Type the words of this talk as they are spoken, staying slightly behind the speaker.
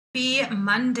Happy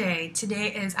Monday. Today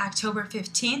is October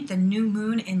 15th, the new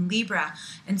moon in Libra.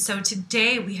 And so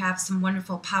today we have some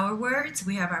wonderful power words.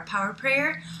 We have our power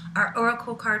prayer, our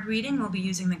oracle card reading. We'll be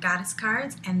using the goddess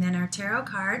cards and then our tarot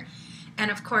card.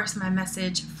 And of course, my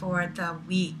message for the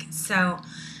week. So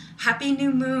happy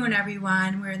new moon,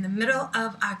 everyone. We're in the middle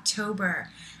of October.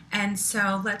 And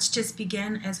so let's just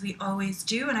begin as we always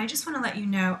do. And I just want to let you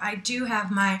know, I do have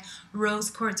my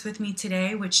rose quartz with me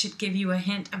today, which should give you a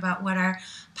hint about what our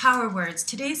power words.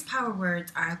 Today's power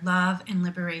words are love and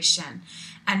liberation.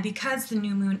 And because the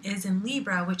new moon is in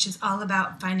Libra, which is all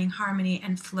about finding harmony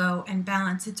and flow and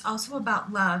balance, it's also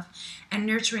about love and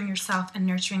nurturing yourself and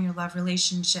nurturing your love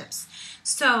relationships.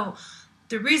 So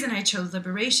the reason I chose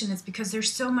liberation is because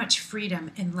there's so much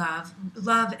freedom in love.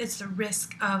 Love is the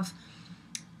risk of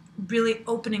really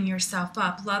opening yourself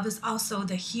up. Love is also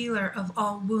the healer of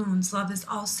all wounds. Love is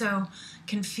also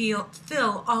can fill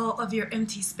all of your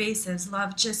empty spaces.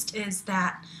 Love just is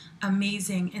that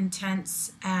amazing,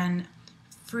 intense, and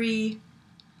free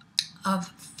of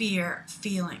fear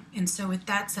feeling. And so with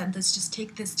that said, let's just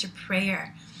take this to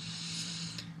prayer,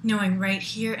 knowing right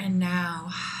here and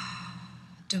now,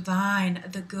 divine,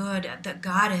 the good, the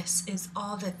goddess is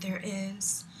all that there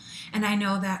is. And I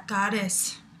know that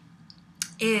goddess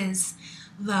is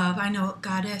love. I know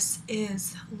goddess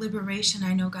is liberation.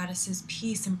 I know goddess is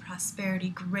peace and prosperity,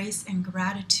 grace and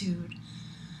gratitude.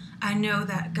 I know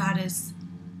that God is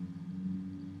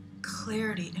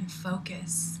clarity and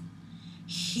focus,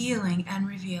 healing and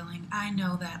revealing. I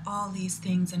know that all these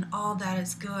things and all that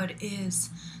is good is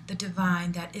the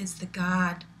divine, that is the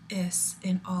goddess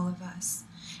in all of us.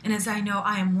 And as I know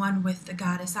I am one with the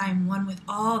goddess, I am one with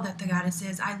all that the goddess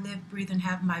is. I live, breathe, and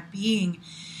have my being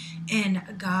in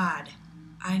God.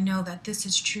 I know that this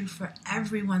is true for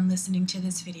everyone listening to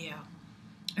this video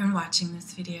and watching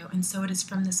this video. And so it is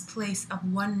from this place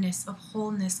of oneness, of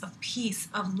wholeness, of peace,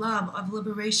 of love, of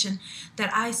liberation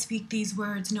that I speak these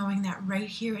words, knowing that right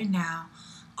here and now,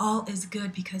 all is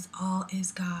good because all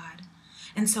is God.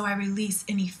 And so I release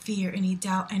any fear, any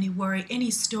doubt, any worry,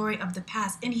 any story of the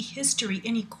past, any history,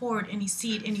 any cord, any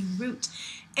seed, any root,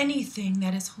 anything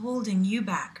that is holding you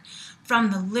back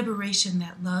from the liberation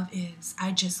that love is.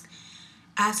 I just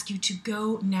ask you to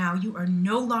go now. You are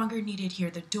no longer needed here.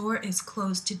 The door is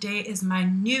closed. Today is my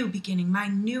new beginning, my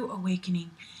new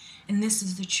awakening. And this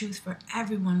is the truth for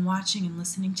everyone watching and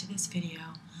listening to this video.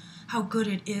 How good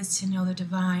it is to know the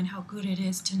divine, how good it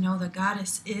is to know the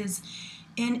goddess is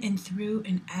in and through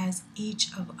and as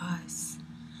each of us.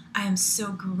 I am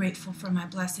so grateful for my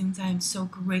blessings. I am so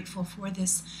grateful for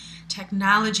this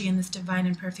technology and this divine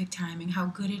and perfect timing, how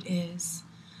good it is.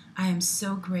 I am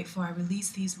so grateful. I release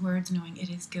these words knowing it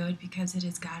is good because it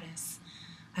is goddess.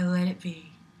 I let it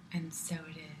be, and so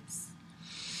it is.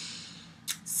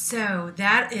 So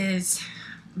that is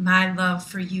my love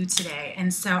for you today.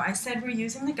 And so I said we're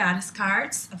using the goddess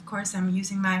cards. Of course, I'm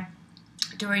using my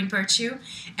Doreen Virtue,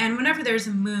 and whenever there's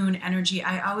a moon energy,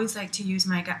 I always like to use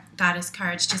my goddess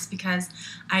cards just because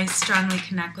I strongly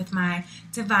connect with my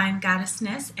divine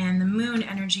goddessness, and the moon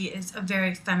energy is a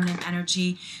very feminine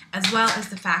energy, as well as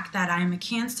the fact that I am a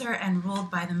Cancer and ruled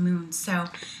by the moon. So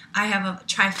I have a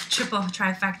triple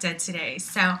trifecta today.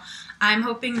 So I'm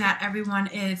hoping that everyone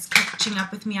is catching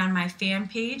up with me on my fan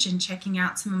page and checking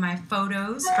out some of my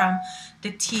photos from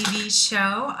the TV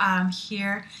show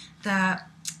here, the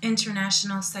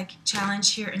International Psychic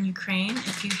Challenge here in Ukraine.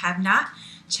 If you have not,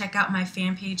 check out my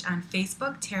fan page on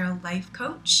Facebook, Tarot Life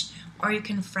Coach, or you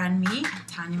can friend me,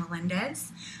 Tonya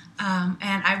Melendez. And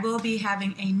I will be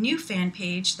having a new fan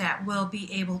page that will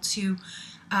be able to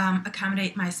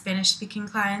accommodate my Spanish-speaking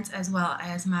clients as well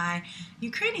as my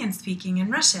Ukrainian-speaking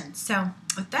and Russian. So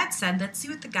with that said, let's see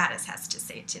what the goddess has to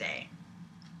say today.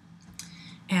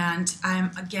 And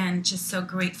I'm, again, just so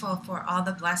grateful for all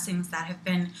the blessings that have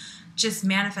been just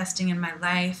manifesting in my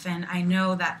life. And I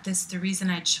know that the reason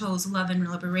I chose love and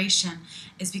liberation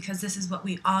is because this is what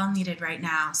we all needed right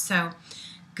now. So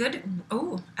good.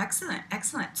 Oh, excellent,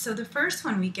 excellent. So the first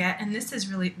one we get, and this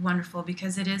is really wonderful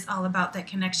because it is all about that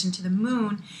connection to the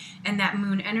moon and that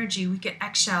moon energy. We get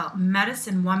Eggshell,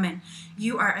 Medicine Woman.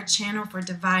 You are a channel for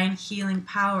divine healing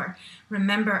power.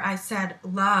 Remember, I said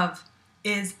love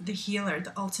is the healer,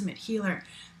 the ultimate healer.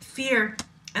 Fear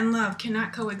and love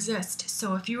cannot coexist.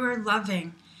 So if you are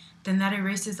loving, then that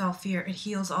erases all fear. It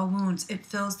heals all wounds. It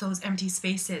fills those empty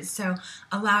spaces. So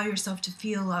allow yourself to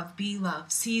feel love, be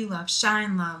love, see love,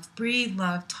 shine love, breathe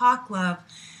love, talk love,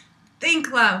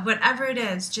 think love, whatever it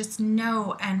is. Just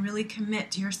know and really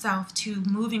commit yourself to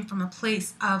moving from a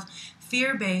place of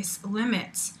fear-based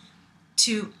limits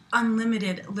to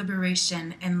unlimited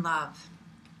liberation and love.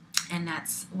 And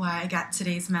that's why I got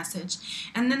today's message.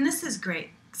 And then this is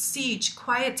great. Siege,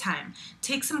 quiet time.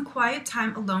 Take some quiet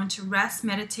time alone to rest,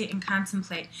 meditate, and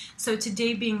contemplate. So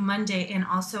today being Monday and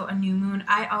also a new moon,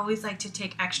 I always like to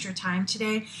take extra time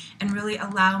today and really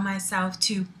allow myself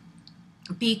to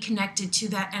be connected to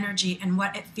that energy and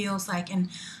what it feels like and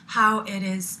how it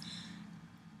is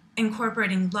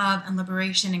incorporating love and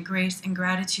liberation and grace and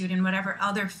gratitude and whatever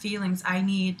other feelings I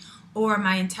need or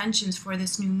my intentions for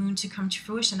this new moon to come to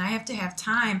fruition. I have to have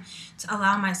time to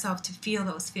allow myself to feel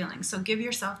those feelings. So give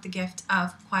yourself the gift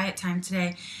of quiet time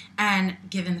today. And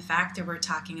given the fact that we're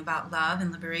talking about love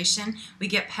and liberation, we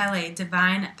get Pele,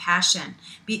 divine passion.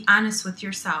 Be honest with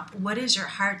yourself. What is your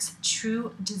heart's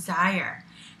true desire?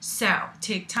 So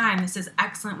take time. This is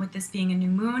excellent with this being a new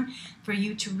moon for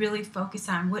you to really focus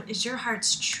on what is your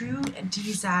heart's true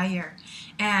desire.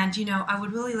 And, I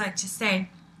would really like to say,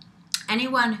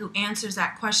 anyone who answers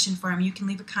that question for him, you can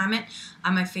leave a comment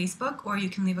on my Facebook or you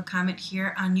can leave a comment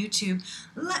here on YouTube.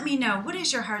 Let me know, what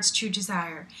is your heart's true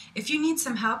desire? If you need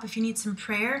some help, if you need some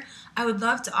prayer, I would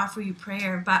love to offer you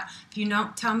prayer. But if you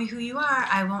don't tell me who you are,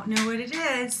 I won't know what it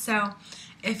is. So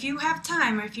if you have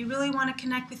time or if you really want to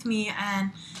connect with me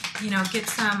and, get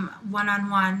some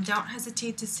one-on-one, don't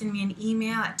hesitate to send me an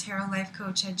email at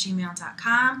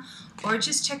tarotlifecoach@gmail.com or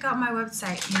just check out my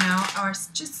website, or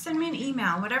just send me an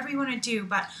email, whatever you want to do.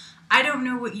 But I don't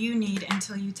know what you need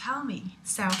until you tell me.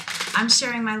 So I'm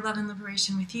sharing my love and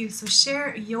liberation with you. So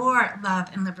share your love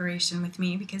and liberation with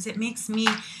me because it makes me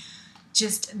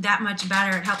just that much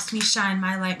better. It helps me shine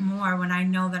my light more when I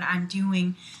know that I'm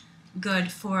doing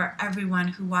good for everyone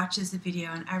who watches the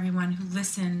video and everyone who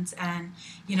listens and,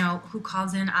 who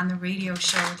calls in on the radio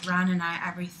show with Ron and I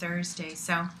every Thursday.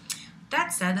 So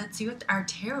that said, let's see what our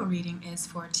tarot reading is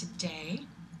for today.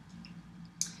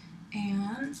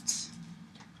 And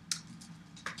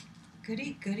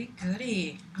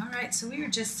goody. All right, so we are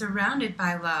just surrounded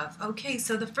by love. Okay,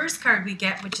 so the first card we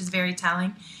get, which is very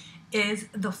telling, is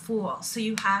the Fool. So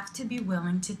you have to be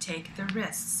willing to take the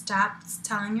risk. Stop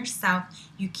telling yourself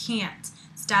you can't.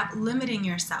 Stop limiting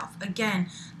yourself. Again,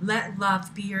 let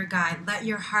love be your guide. Let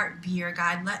your heart be your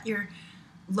guide. Let your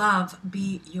love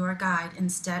be your guide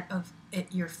instead of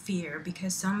your fear,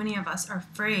 because so many of us are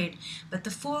afraid. But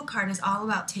the Fool card is all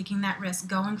about taking that risk,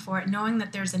 going for it, knowing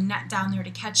that there's a net down there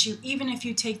to catch you, even if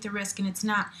you take the risk and it's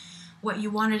not what you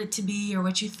wanted it to be or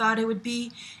what you thought it would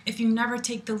be. If you never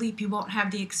take the leap, you won't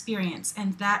have the experience.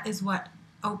 And that is what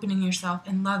opening yourself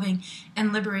and loving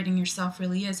and liberating yourself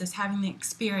really is having the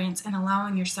experience and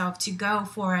allowing yourself to go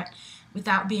for it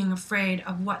without being afraid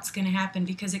of what's going to happen,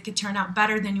 because it could turn out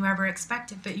better than you ever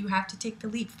expected, but you have to take the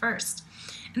leap first.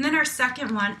 And then our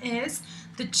second one is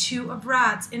the Two of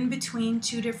Rods, in between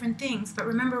two different things. But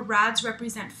remember, rods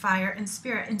represent fire and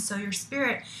spirit, and so your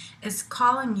spirit is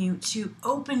calling you to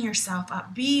open yourself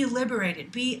up, be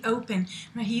liberated, be open.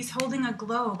 He's holding a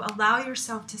globe. Allow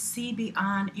yourself to see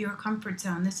beyond your comfort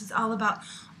zone. This is all about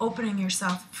opening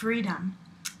yourself, freedom.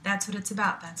 That's what it's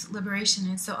about. That's what liberation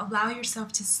is. So allow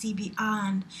yourself to see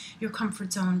beyond your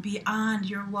comfort zone, beyond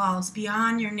your walls,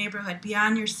 beyond your neighborhood,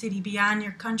 beyond your city, beyond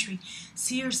your country.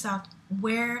 See yourself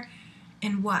where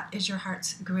and what is your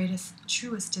heart's greatest,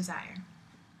 truest desire.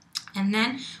 And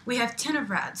then we have 10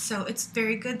 of Rods. So it's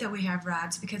very good that we have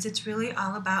rods, because it's really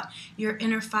all about your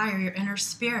inner fire, your inner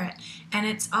spirit. And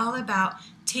it's all about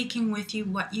taking with you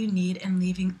what you need and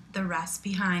leaving the rest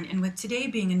behind. And with today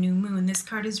being a new moon, this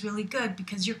card is really good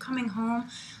because you're coming home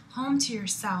to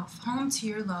yourself, home to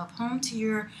your love, home to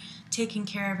your taking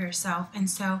care of yourself. And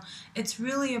so it's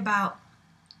really about,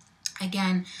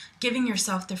 again, giving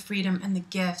yourself the freedom and the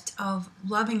gift of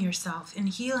loving yourself and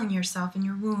healing yourself and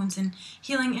your wounds and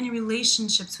healing any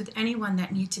relationships with anyone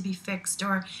that need to be fixed,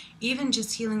 or even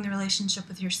just healing the relationship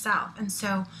with yourself. And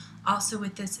so also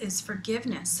with this is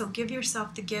forgiveness. So give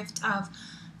yourself the gift of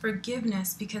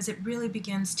forgiveness, because it really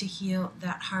begins to heal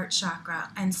that heart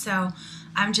chakra. And so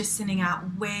I'm just sending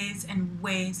out waves and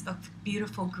waves of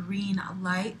beautiful green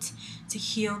light to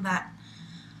heal that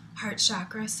heart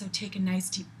chakra. So take a nice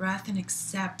deep breath and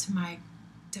accept my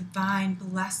divine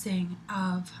blessing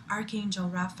of Archangel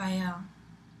Raphael.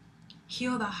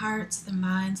 Heal the hearts, the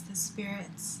minds, the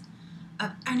spirits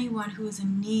of anyone who is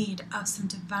in need of some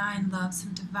divine love,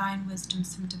 some divine wisdom,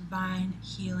 some divine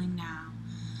healing now.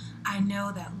 I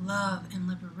know that love and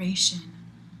liberation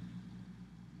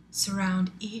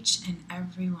surround each and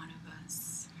every one of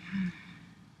us.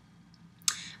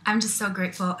 I'm just so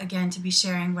grateful, again, to be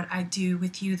sharing what I do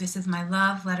with you. This is my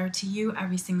love letter to you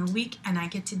every single week, and I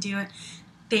get to do it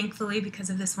thankfully, because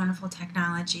of this wonderful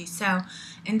technology. So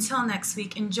until next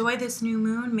week, enjoy this new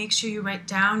moon. Make sure you write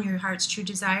down your heart's true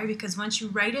desire, because once you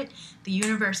write it, the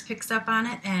universe picks up on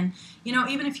it. And,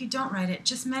 even if you don't write it,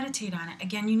 just meditate on it.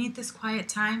 Again, you need this quiet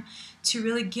time to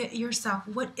really get yourself,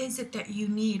 what is it that you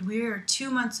need? We are 2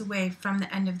 months away from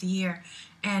the end of the year.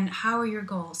 And how are your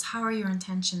goals? How are your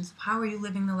intentions? How are you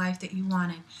living the life that you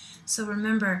wanted? So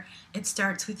remember, it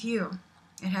starts with you.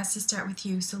 It has to start with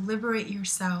you. So liberate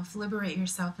yourself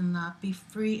in love. Be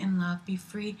free in love. Be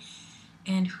free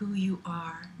in who you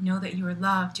are. Know that you are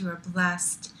loved, you are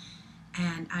blessed,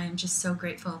 and I am just so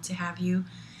grateful to have you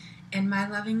in my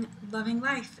loving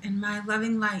life, in my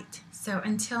loving light. So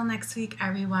until next week,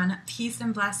 everyone, peace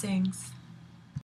and blessings.